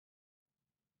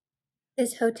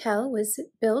This hotel was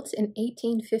built in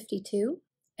 1852,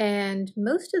 and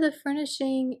most of the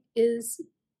furnishing is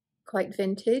quite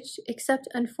vintage, except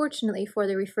unfortunately for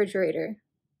the refrigerator.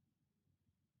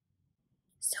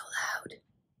 So loud.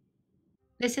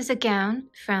 This is a gown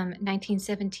from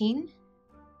 1917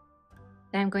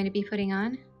 that I'm going to be putting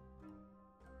on.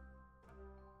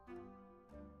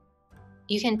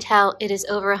 You can tell it is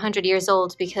over 100 years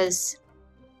old because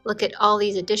look at all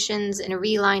these additions and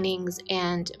relinings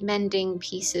and mending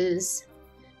pieces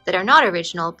that are not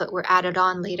original but were added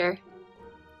on later.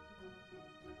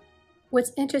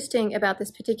 What's interesting about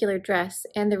this particular dress,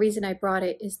 and the reason I brought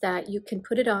it, is that you can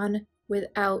put it on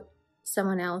without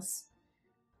someone else.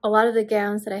 A lot of the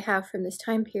gowns that I have from this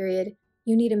time period,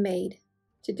 you need a maid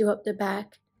to do up the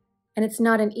back, and it's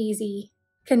not an easy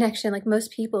connection. Like,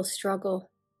 most people struggle.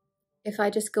 If I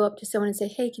just go up to someone and say,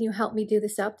 hey, can you help me do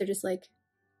this up? They're just like,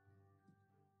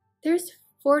 there's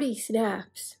 40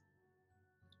 snaps.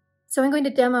 So I'm going to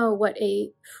demo what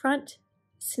a front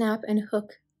snap and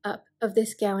hook up of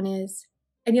this gown is,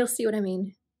 and you'll see what I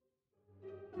mean.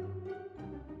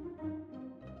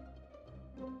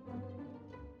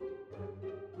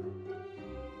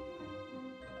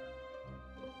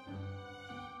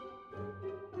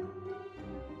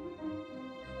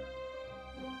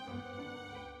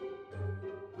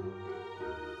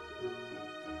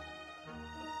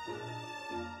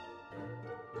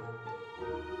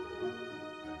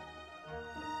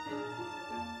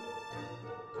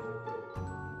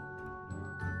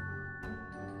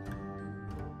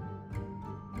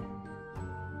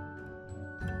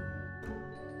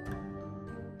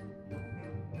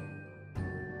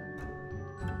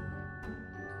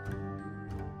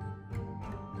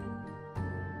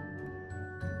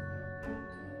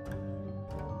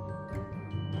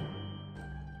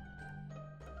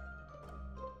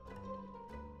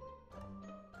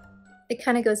 It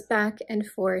kind of goes back and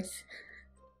forth,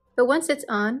 but once it's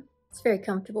on, it's very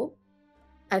comfortable.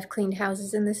 I've cleaned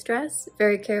houses in this dress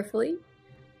very carefully,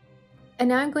 and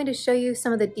now I'm going to show you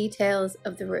some of the details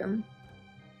of the room.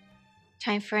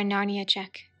 Time for a Narnia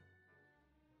check.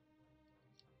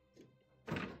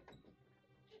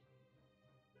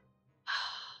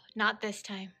 Not this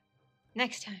time.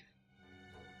 Next time.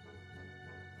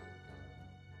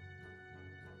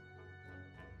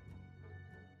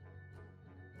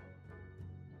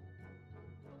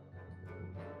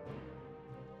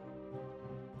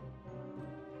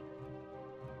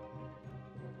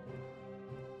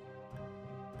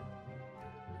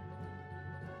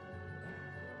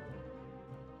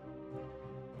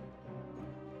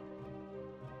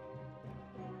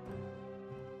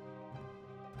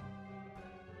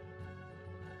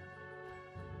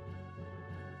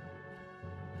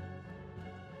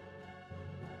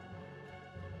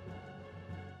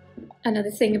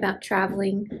 Another thing about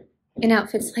traveling in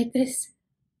outfits like this,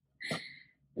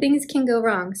 things can go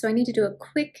wrong. So I need to do a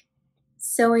quick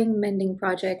sewing mending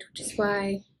project, which is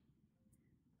why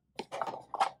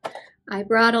I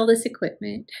brought all this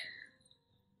equipment.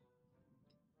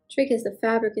 Trick is the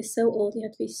fabric is so old, you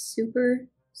have to be super,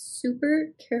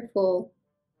 super careful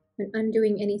when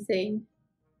undoing anything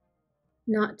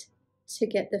not to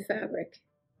get the fabric.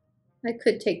 I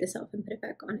could take this off and put it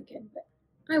back on again, but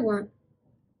I won't.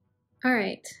 All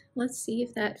right, let's see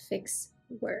if that fix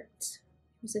worked.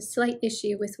 There's a slight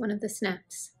issue with one of the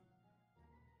snaps.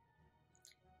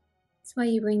 That's why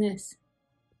you bring this.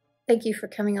 Thank you for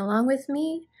coming along with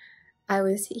me. I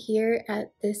was here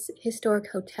at this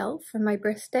historic hotel for my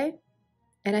birthday,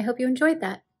 and I hope you enjoyed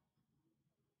that.